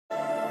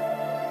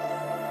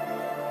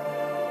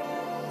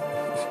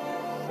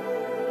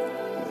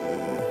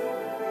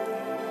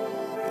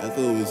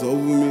thought it was over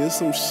with me or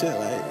some shit,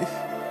 like,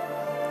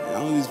 I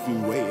don't just be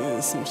waiting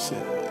or some shit,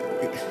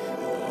 like,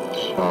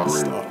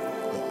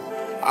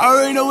 I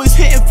already know it's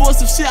hitting for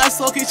some shit I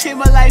saw can change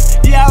my life.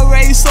 Yeah, I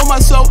already sold my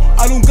soul.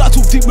 I don't got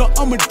too deep, now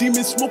I'm a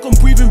demon. Smoke, I'm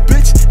breathing,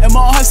 bitch, and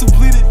my heart's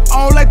bleeding.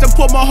 I don't like to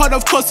pour my heart,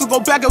 of course, to go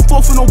back and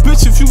forth with no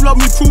bitch. If you love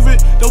me, prove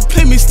it. Don't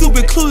play me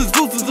stupid, clueless,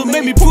 ruthless. Don't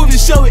make me prove it,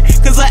 show it.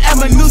 Cause I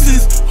am a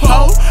nuisance,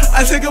 ho.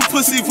 I take a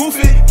pussy, roof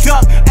it,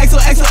 duck,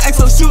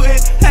 XoXo shoot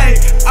it. Hey,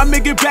 I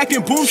make it back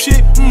and boom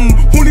shit.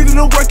 Who needed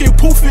no work and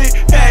poof it?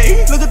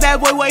 Hey, look at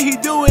that boy, what he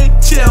doing?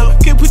 Chill,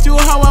 can't put you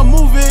on how I'm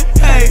moving.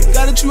 Hey,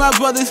 gotta treat my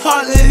brothers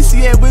heartless,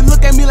 yeah. But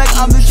look at me like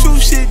I'm the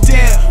truth shit,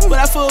 damn.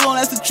 But I feel alone,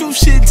 that's the truth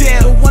shit,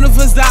 damn. But one of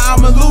us die,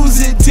 I'ma lose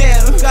it,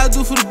 damn. Gotta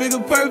do for the bigger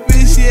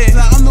purpose, yeah.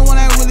 Like I'm the one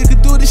that really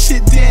could do this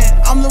shit, damn.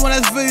 I'm the one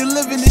that's really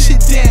living this shit,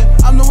 damn.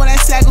 I'm the one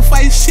that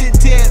sacrificed shit,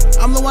 damn.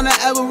 I'm the one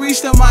that ever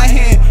reached out my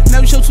hand.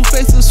 Never show two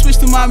faces or switch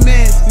to my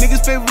man.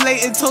 Niggas pay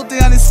relate and told they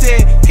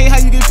understand. Hey,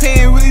 how you get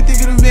paid and really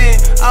think of the man.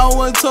 I don't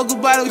wanna talk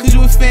about it because you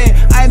a fan.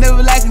 I ain't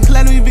never lacking, cause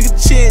I know you big a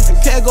chance.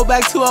 Can't go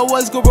back to who I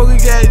was, go broke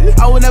again.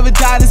 I will never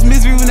die, this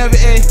misery will never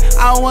end.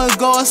 I don't wanna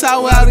go outside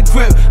without a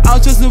grip. I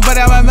don't trust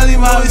nobody, I might melly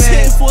my man.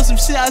 Hitting for some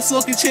shit I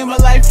saw can change my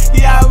life.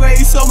 Yeah, I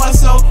already sold my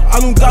soul. I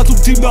don't got too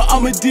deep, now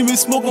I'm a demon.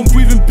 Smoke, I'm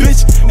breathing,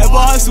 bitch, and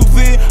my heart's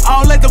bleeding. I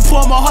don't like to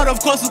pour my heart,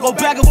 of course, to go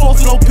back and forth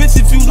with no bitch.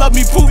 If you love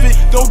me, prove it.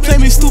 Don't play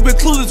me stupid,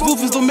 clueless,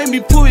 ruthless. Don't make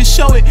me prove it,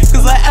 show it.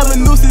 Cause I am a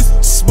nuisance.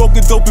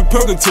 Smoking dope in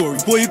Purgatory.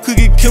 Boy, you could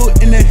get killed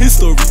in the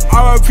history.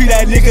 RIP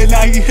that nigga,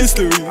 now he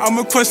history.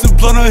 I'ma crush the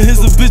blood on his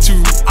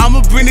obituary.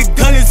 I'ma bring the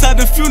gun inside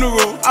the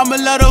funeral. I'ma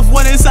let off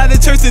one inside the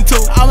church and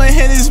two. I'ma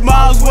hit his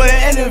mom's with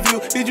an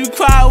interview. Did you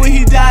cry when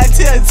he died?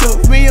 Tear two.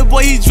 Me and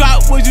boy, he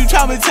dropped. Was you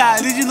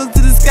traumatized? Did you look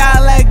to the sky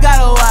like God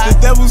or why? The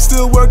devil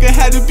still working,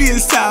 had to be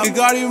his time. And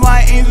guardian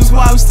my angels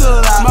while I'm still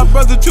alive. My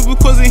brother triple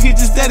cousin, he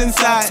just dead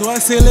inside. So I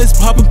say let's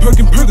pop and perk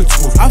in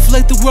Purgatory. I feel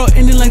like the world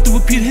ending like the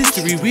repeat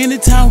history. We in the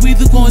time we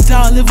either going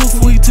down, live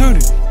for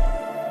eternity.